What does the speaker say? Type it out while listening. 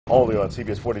Only on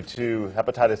CBS 42,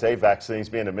 hepatitis A vaccines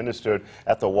being administered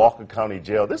at the Walker County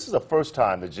Jail. This is the first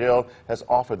time the jail has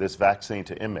offered this vaccine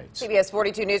to inmates. CBS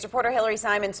 42 News reporter Hillary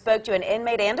Simon spoke to an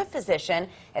inmate and a physician.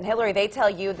 And Hillary, they tell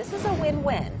you this is a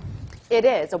win-win. It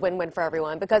is a win-win for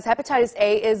everyone because hepatitis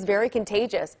A is very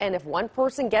contagious, and if one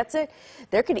person gets it,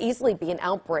 there could easily be an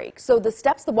outbreak. So the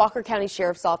steps the Walker County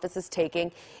Sheriff's Office is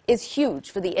taking is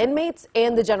huge for the inmates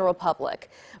and the general public.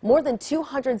 More than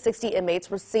 260 inmates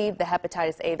received the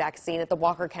hepatitis A vaccine at the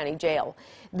Walker County Jail.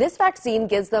 This vaccine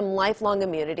gives them lifelong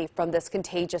immunity from this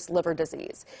contagious liver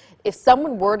disease. If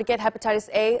someone were to get hepatitis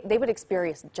A, they would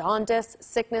experience jaundice,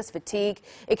 sickness, fatigue.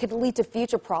 It could lead to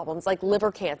future problems like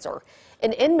liver cancer.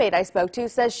 An inmate I spoke to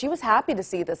says she was happy to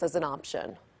see this as an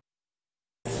option.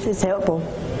 It's helpful.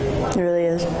 It really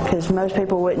is. Because most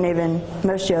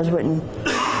jails wouldn't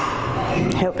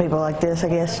help people like this, I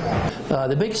guess.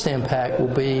 The biggest impact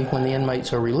will be when the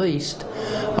inmates are released.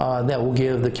 That will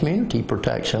give the community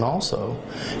protection also.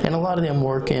 And a lot of them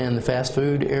work in the fast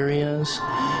food areas,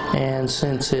 and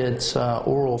since it's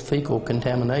oral fecal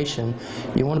contamination,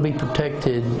 you want to be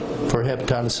protected for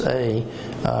hepatitis A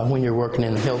when you're working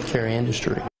in the healthcare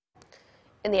industry.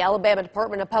 And the Alabama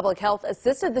Department of Public Health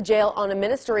assisted the jail on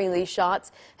administering these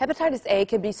shots. Hepatitis A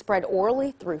can be spread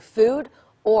orally through food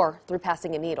or through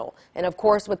passing a needle. And of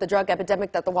course, with the drug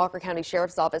epidemic that the Walker County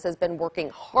Sheriff's Office has been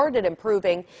working hard at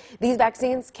improving, these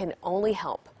vaccines can only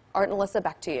help. Art and Alyssa,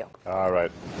 back to you. All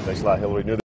right. Thanks a lot, Hillary.